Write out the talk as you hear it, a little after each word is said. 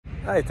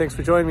Hi, thanks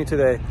for joining me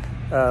today.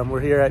 We're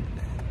here at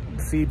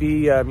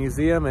Seabee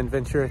Museum in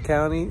Ventura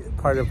County,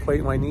 part of Port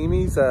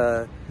Hueneme's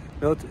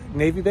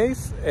Navy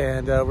Base,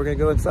 and we're going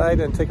to go inside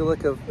and take a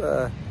look at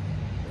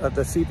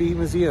the Seabee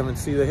Museum and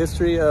see the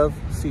history of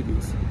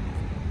Seabees.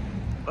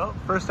 Well,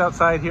 first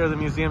outside here of the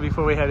museum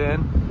before we head in,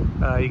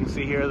 you can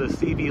see here the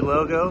Seabee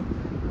logo.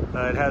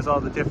 It has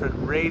all the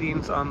different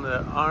ratings on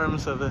the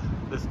arms of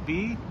this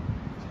bee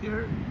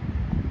here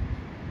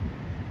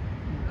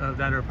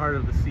that are part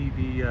of the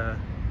Seabee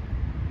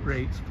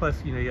rates. Plus,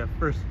 you know, you have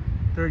first,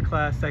 third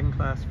class, second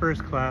class,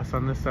 first class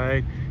on this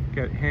side. You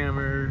got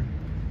hammer,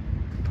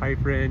 pipe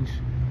wrench,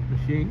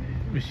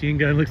 machine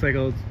gun. Looks like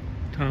old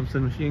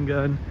Thompson machine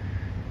gun.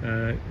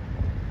 And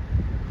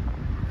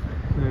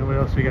then what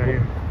else we got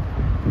here?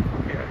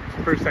 Yeah,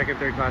 first, second,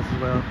 third class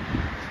as well.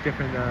 It's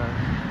different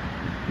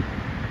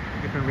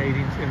different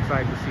ratings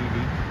inside the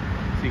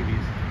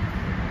Seabees.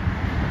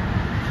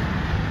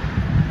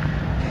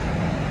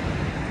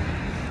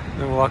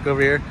 Then we'll walk over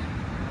here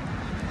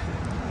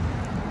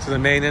to the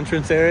main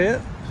entrance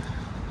area.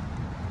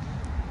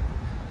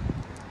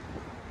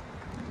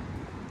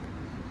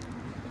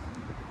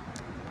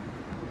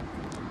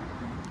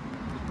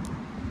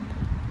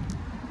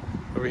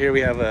 Over here we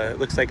have a,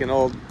 looks like an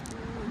old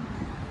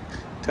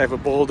type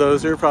of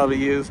bulldozer, probably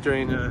used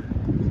during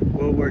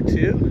World War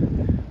II.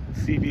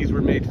 Seabees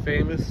were made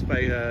famous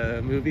by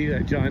a movie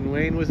that John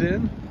Wayne was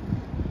in.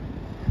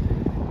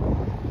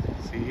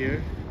 See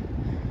here.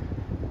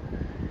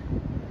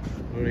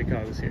 What do we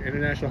call this here?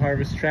 International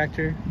Harvest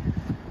Tractor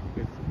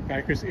with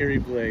Vickers Erie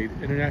blade.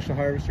 International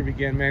Harvester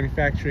began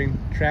manufacturing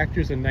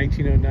tractors in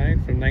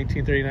 1909. From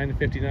 1939 to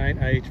 59,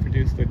 IH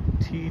produced the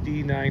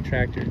TD9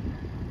 tractor.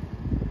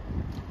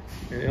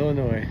 In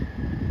Illinois,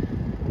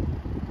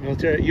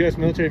 US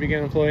military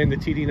began employing the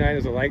TD9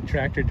 as a light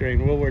tractor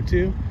during World War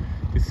II.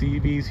 The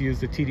Seabees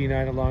used the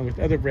TD9 along with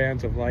other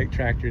brands of light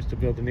tractors to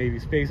build the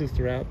Navy's bases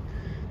throughout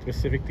the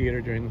Pacific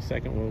Theater during the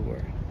Second World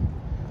War.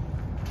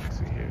 Let's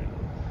see here.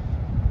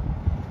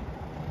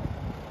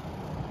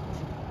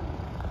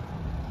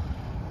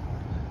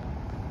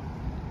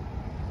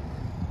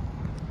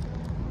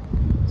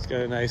 It's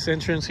got a nice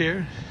entrance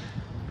here.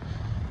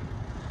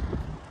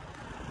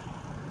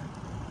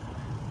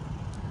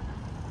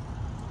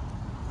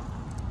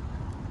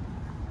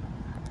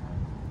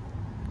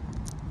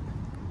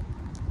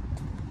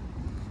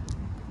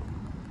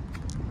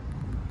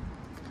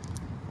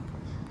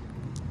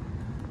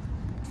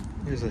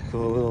 Here's a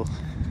cool little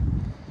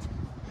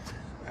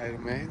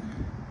item made.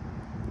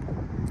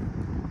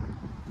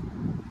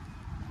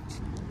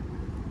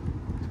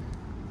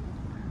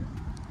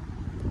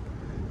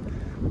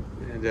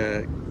 And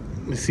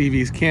the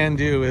Seabees can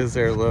do is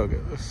their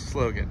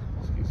slogan.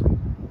 Excuse me.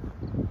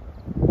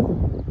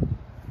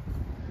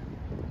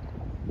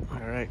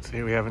 All right, so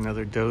here we have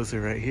another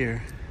dozer right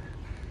here.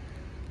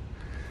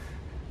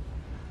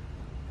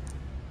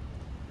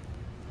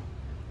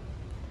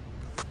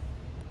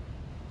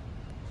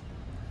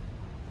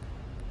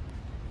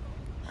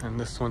 And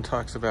this one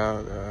talks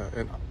about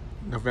in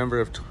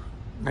November of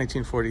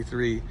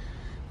 1943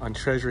 on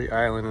Treasury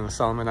Island in the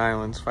Solomon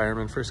Islands,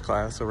 Fireman First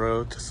Class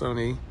Aro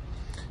Tassoni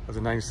of the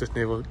 96th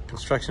Naval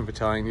Construction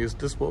Battalion used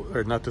this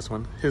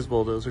his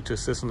bulldozer to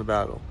assist in the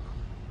battle.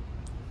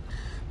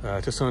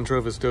 Tassoni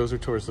drove his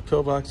dozer towards the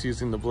pillbox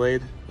using the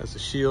blade as a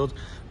shield,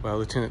 while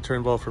Lieutenant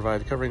Turnbull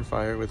provided covering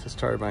fire with his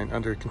carbine.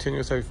 Under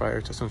continuous heavy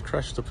fire, Tassoni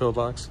crushed the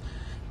pillbox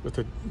with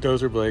the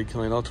dozer blade,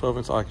 killing all 12 of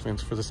its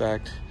occupants. For this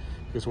act,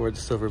 he was awarded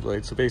the silver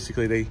blade. So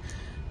basically,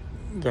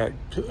 that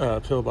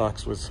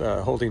pillbox was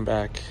holding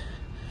back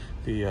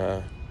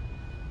the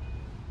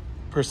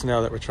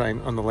personnel that were trying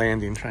on the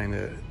landing, trying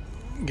to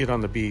get on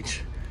the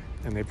beach,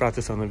 and they brought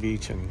this on the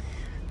beach, and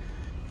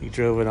he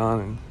drove it on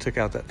and took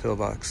out that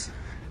pillbox,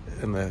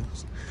 and the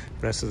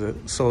rest of the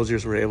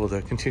soldiers were able to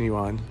continue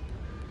on.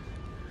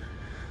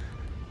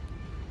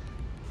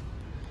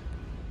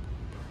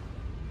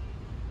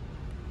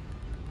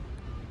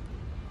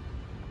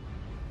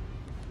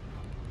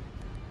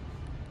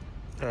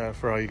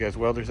 For all you guys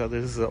welders out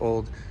there, this is an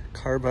old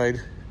carbide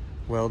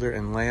welder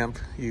and lamp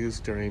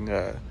used during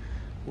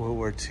World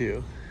War II.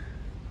 I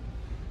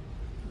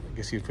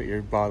guess you'd put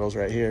your bottles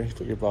right here. You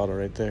put your bottle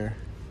right there.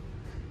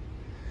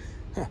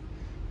 Huh,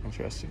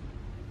 interesting.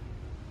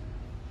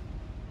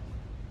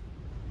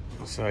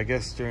 So I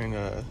guess during,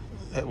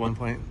 at one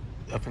point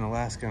up in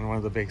Alaska on one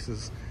of the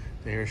bases,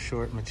 they were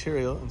short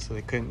material, and so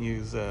they couldn't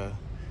use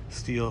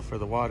steel for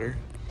the water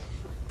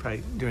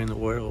probably during the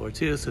World War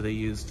II, so they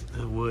used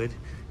the wood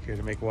here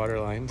to make water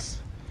lines.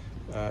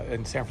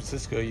 In San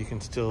Francisco, you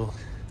can still,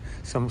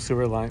 some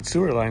sewer lines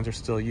are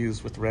still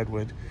used with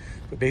redwood,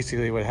 but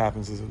basically what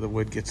happens is that the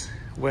wood gets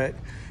wet,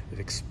 it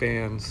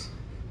expands,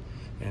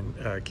 and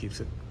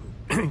keeps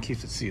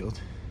it sealed.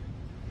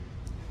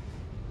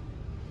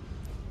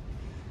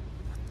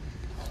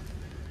 All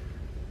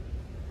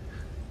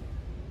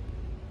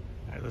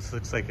right, this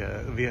looks like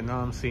a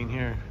Vietnam scene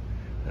here.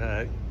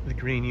 The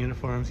green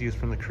uniforms used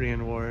from the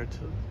Korean War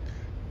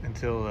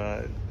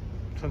until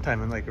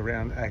sometime in like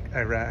around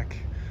Iraq,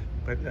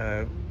 but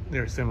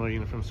they're similar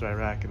uniforms to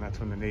Iraq, and that's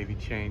when the Navy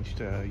changed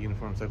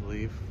uniforms, I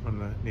believe, from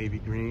the Navy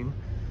green.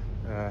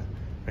 Right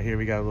here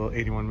we got a little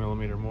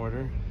 81mm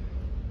mortar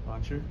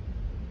launcher.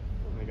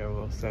 And we got a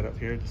little setup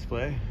here,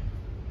 display.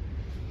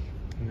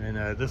 And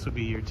then this would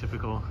be your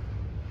typical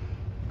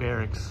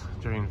barracks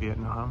during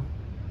Vietnam.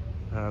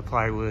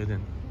 Plywood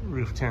and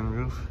tin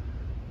roof.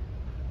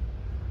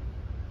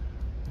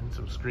 And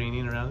some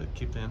screening around it,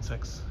 keep the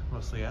insects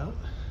mostly out.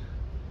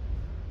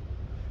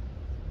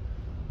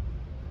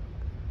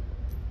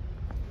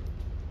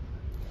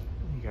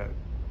 You got,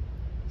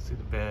 see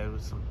the bed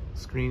with some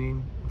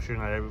screening. I'm sure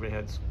not everybody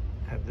had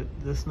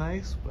this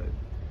nice, but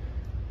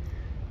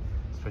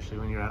especially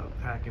when you're out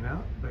packing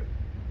out, but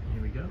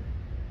here we go.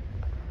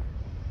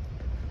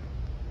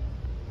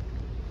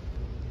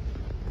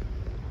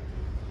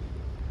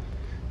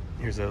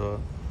 Here's a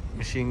little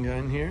machine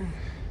gun here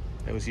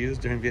that was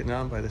used during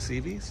Vietnam by the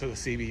Seabees. So the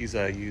Seabees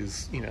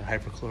use,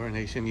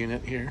 hyperchlorination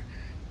unit here,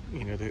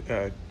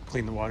 to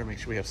clean the water, make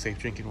sure we have safe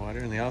drinking water.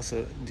 And they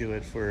also do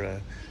it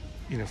for,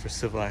 for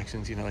civil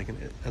actions, like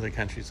in other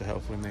countries, to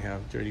help when they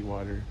have dirty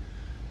water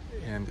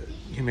and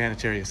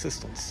humanitarian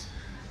assistance.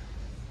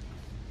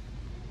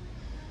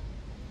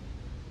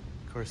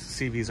 Of course, the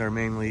Seabees are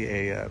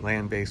mainly a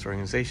land-based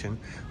organization,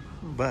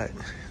 but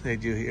they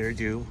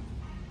do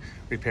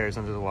repairs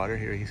under the water.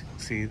 Here you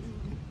see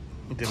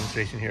a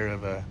demonstration here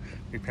of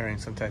repairing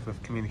some type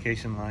of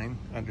communication line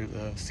under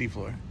the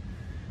seafloor,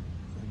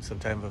 and some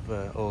type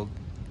of old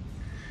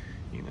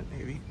unit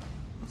maybe.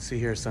 See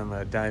here some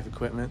dive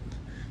equipment,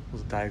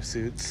 those dive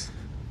suits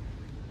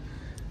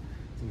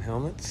and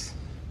helmets.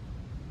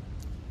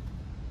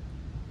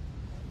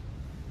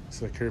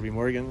 So Kirby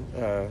Morgan,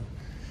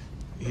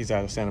 he's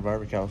out of Santa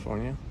Barbara,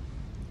 California.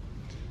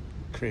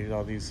 Created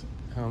all these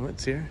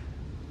helmets here.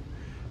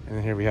 And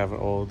then here we have an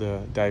old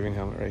diving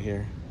helmet right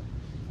here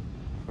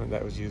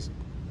that was used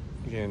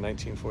again in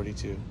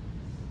 1942.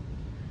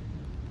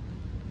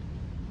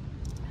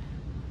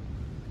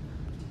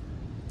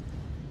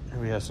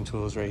 And we have some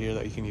tools right here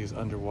that you can use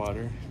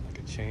underwater, like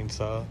a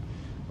chainsaw,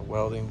 a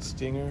welding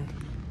stinger,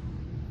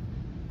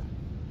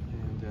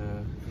 and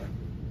I'm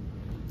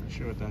not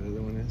sure what that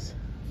other one is.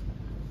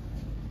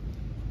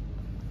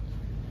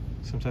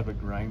 Some type of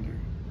grinder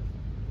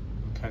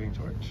and cutting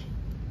torch.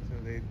 So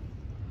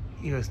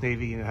US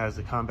Navy has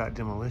a combat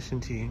demolition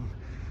team,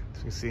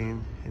 as we've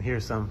seen, and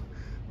here's a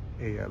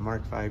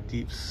Mark V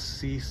deep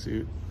sea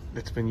suit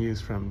that's been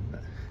used from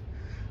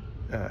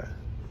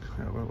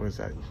what was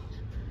that,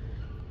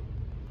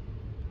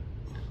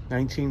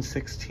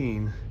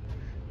 1916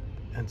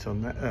 until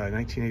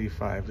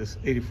 1985. This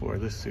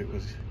suit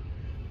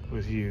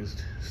was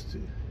used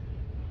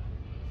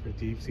for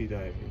deep sea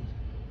diving.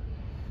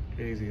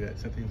 Crazy that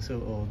something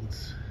so old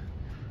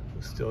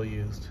was still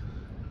used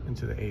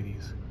into the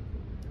 80s.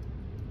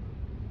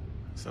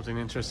 Something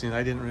interesting,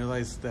 I didn't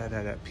realize that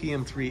at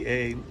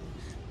PM3A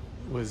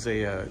was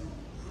in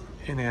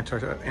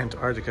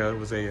Antarctica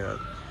was a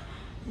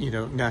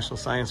National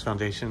Science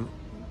Foundation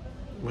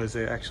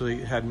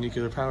actually had a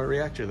nuclear power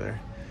reactor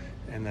there,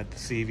 and that the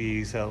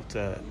Seabees helped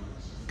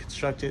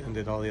construct it and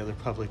did all the other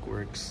public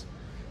works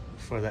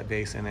for that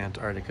base in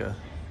Antarctica.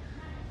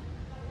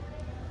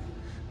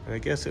 But I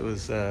guess it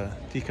was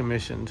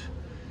decommissioned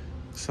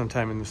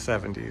sometime in the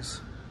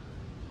 70s.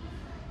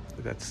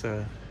 But that's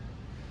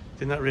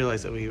did not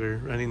realize that we were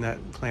running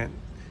that plant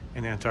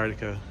in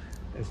Antarctica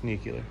as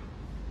nuclear.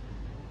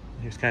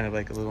 Here's kind of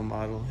like a little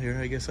model here,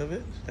 I guess, of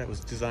it. That was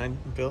designed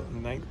and built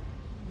in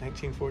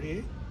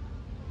 1948.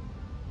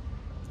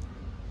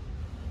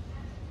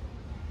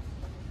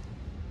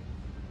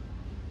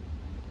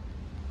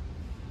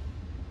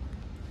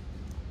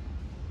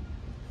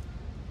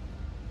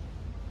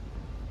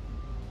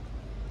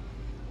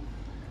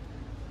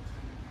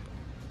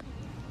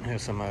 I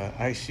have some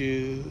ice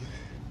shoes,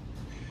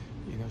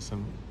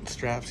 some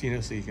straps,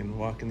 so you can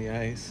walk in the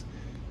ice.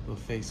 Little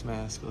face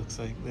mask, looks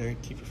like there,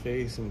 keep your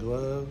face, and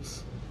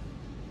gloves.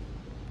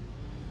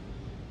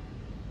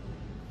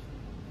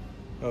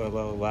 Oh, a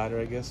little ladder,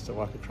 I guess, to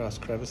walk across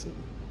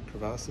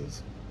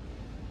crevasses.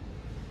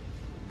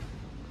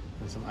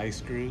 And some ice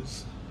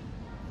screws.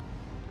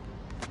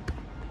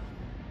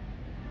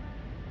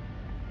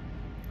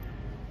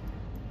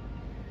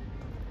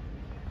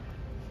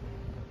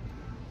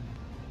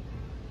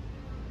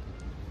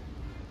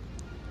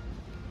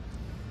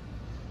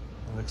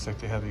 It looks like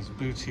they have these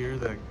boots here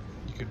that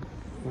you could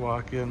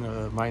walk in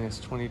minus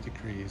 20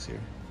 degrees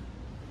here.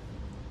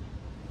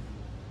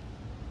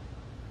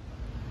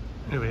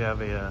 Here we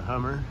have a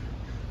Hummer.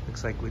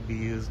 Looks like would be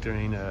used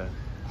during,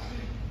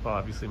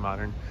 obviously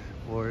modern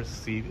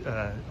wars.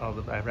 All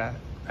of Iraq,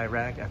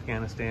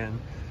 Afghanistan,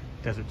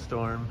 Desert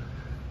Storm.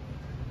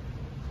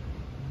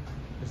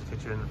 There's a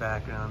picture in the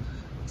background.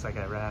 Looks like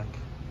Iraq.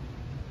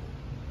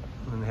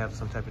 And then they have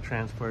some type of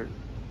transport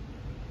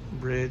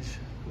bridge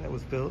that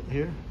was built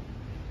here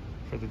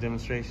for the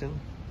demonstration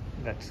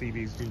that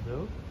Seabees do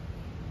build.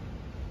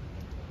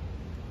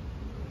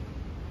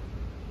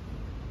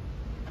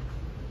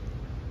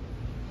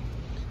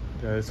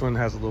 This one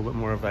has a little bit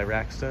more of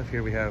Iraq stuff.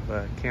 Here we have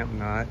Camp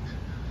Knot.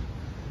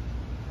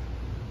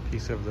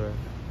 piece of the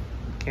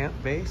camp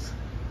base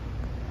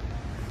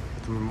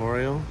with the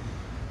memorial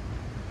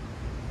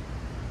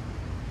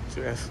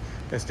to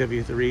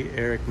SW3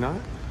 Eric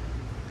Knott.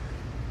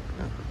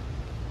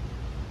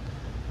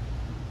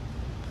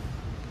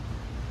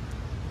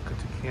 Go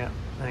to Camp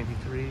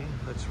 93.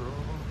 Let's roll.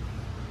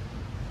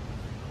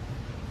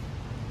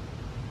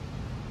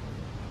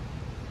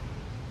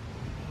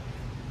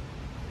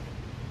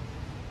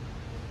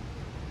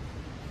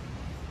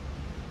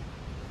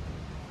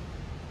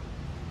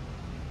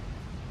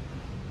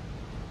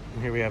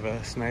 And here we have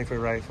a sniper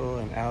rifle,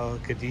 an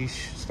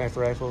Al-Qadish sniper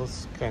rifle.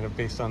 It's kind of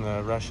based on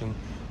the Russian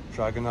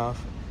Dragunov.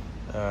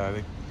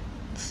 The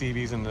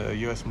Seabees and the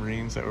US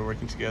Marines that were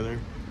working together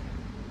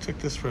took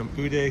this from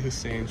Uday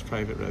Hussein's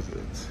private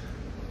residence.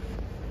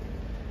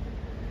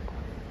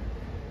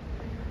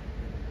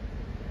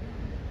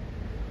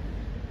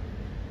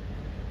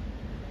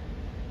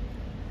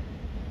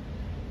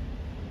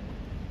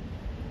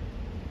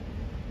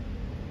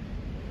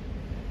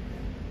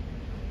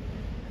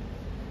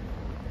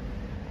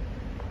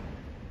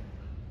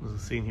 There's a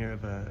scene here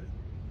of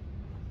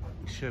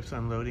ships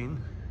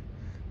unloading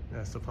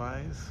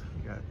supplies.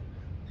 You got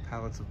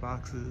pallets of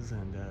boxes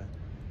and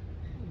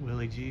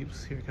Willie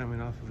Jeeps here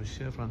coming off of a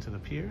ship onto the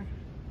pier.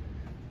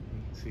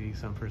 You can see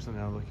some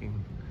personnel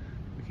looking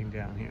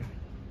down here.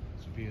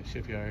 This would be a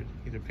shipyard,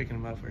 either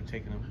picking them up or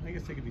taking them. I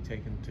guess they could be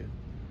taken too.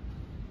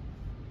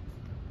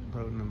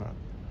 Loading them up.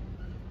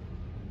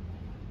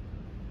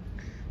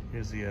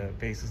 Here's the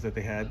bases that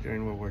they had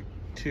during World War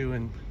II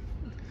and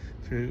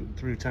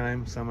through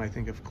time. Some I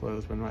think have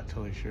closed, but I'm not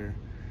totally sure.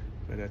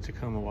 But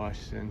Tacoma,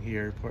 Washington,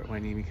 here, Port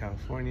Hueneme,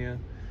 California,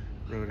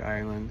 Rhode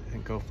Island,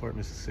 and Gulfport,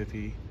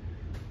 Mississippi.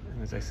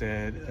 And as I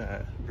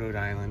said, Rhode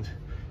Island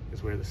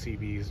is where the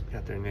Seabees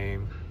got their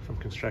name, from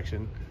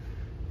construction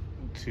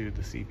to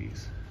the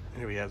Seabees.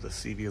 Here we have the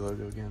Seabee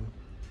logo again,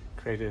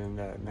 created in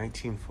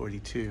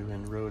 1942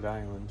 in Rhode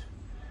Island,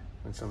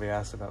 when somebody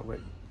asked about what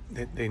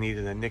they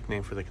needed a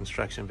nickname for the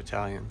Construction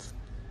Battalions,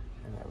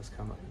 and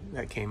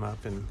that came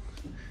up, and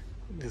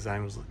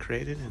design was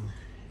created, and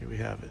here we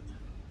have it.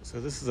 So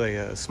this is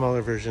a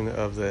smaller version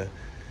of a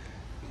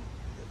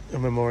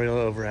memorial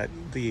over at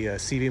the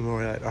Seabee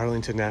Memorial at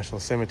Arlington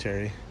National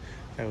Cemetery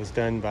that was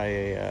done by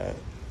a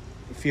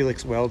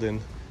Felix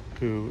Weldon,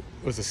 who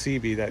was a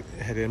Seabee that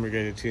had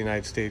immigrated to the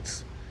United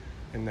States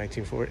in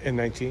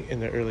 42.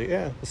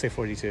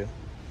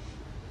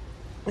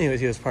 Anyways,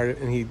 he was part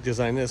of, and he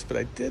designed this, but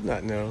I did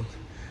not know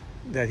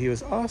that he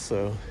was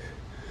also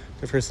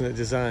the person that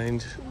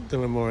designed the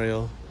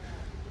memorial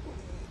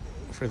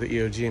for the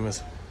Iwo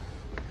Jimas.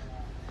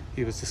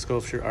 He was the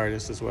sculpture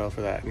artist as well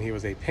for that, and he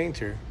was a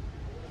painter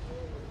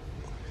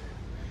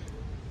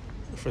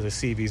for the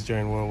Seabees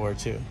during World War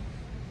II.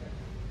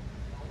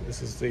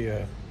 This is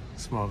the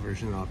small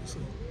version,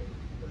 obviously.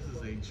 This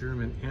is a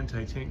German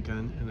anti-tank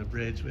gun and a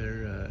bridge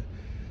where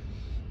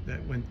that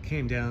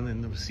came down,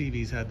 and the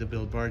Seabees had to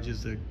build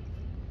barges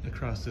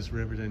across this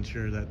river to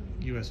ensure that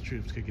US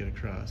troops could get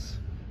across.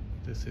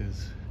 This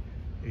is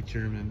a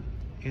German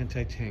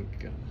anti-tank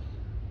gun.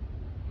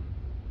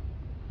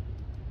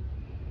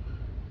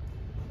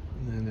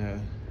 And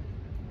then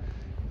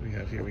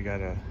we got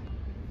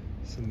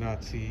some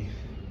Nazi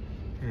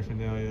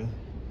paraphernalia,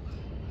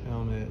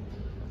 helmet,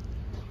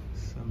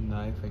 some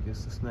knife. I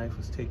guess this knife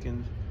was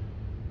taken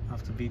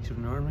off the beach of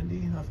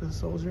Normandy, off of the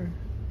soldier.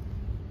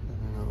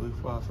 And then a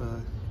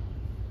Luftwaffe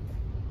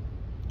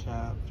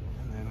cap.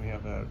 And then we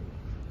have I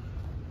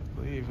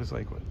believe it's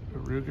like what, a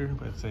Ruger,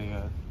 but it's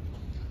a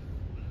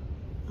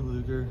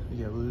Luger,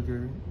 yeah,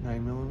 Luger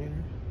 9mm.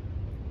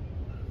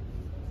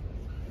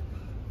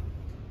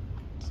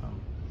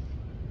 Some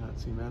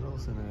Nazi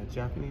medals and a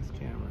Japanese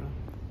camera.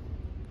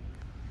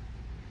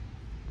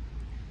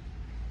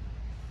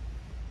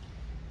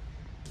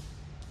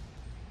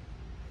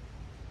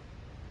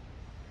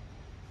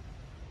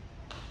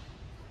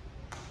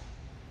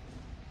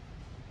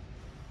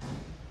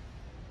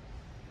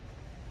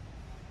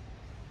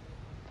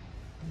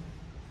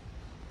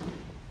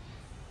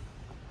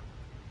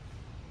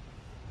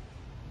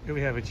 Here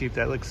we have a Jeep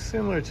that looks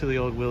similar to the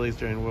old Willys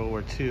during World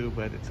War II,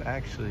 but it's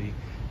actually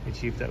a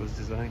Jeep that was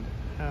designed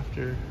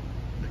after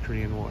the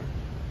Korean War.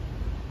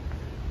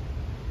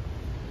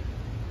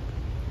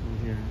 And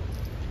here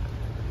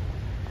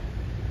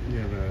you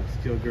have a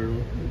steel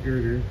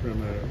girder from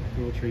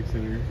World Trade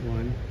Center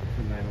 1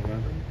 from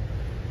 9/11.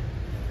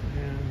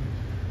 And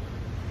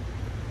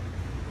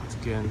once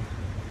again,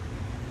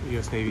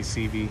 US Navy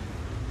Seabee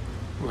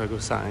logo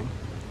sign.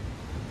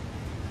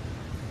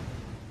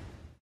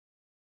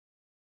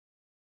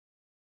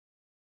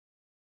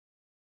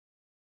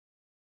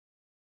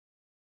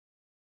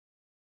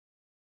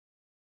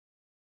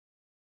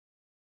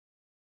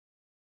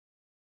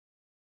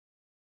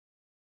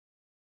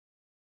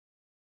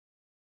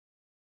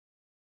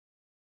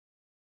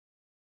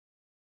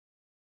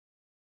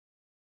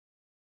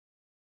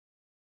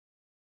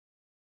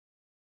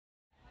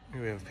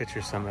 Here we have a picture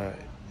of some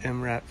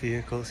MRAP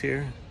vehicles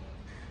here.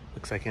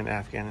 Looks like in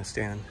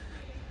Afghanistan.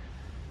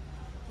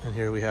 And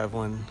here we have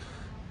one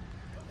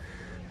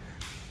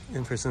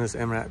Inference in this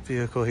MRAP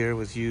vehicle here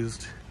was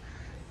used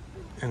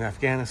in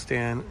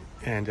Afghanistan,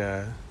 and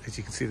as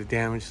you can see, the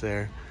damage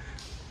there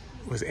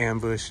was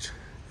ambushed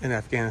in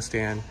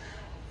Afghanistan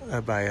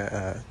by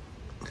a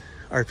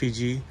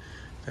RPG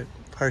that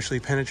partially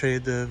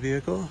penetrated the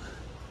vehicle.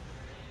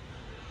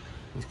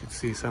 You can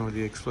see some of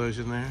the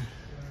explosion there.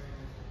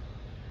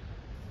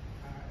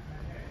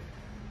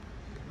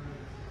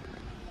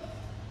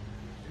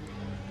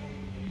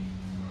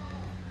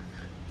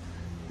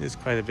 It's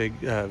quite a big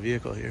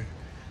vehicle here.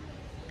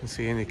 You can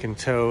see, and it can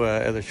tow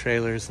other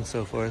trailers and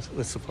so forth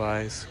with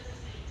supplies.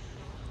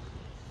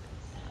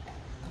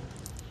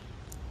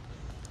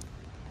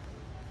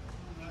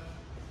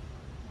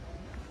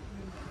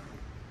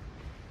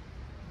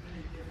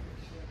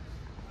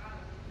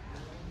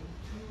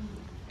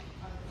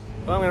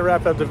 Well, I'm going to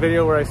wrap up the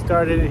video where I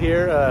started it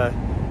here.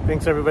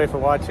 Thanks everybody for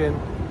watching.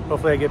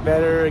 Hopefully I get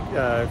better,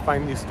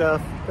 find new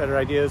stuff, better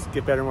ideas,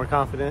 get better, more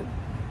confident,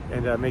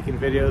 and making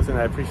videos. And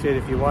I appreciate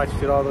if you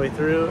watched it all the way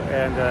through.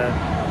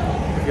 And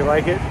if you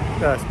like it,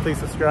 please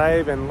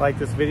subscribe and like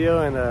this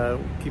video,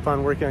 and keep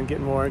on working on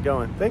getting more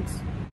going. Thanks.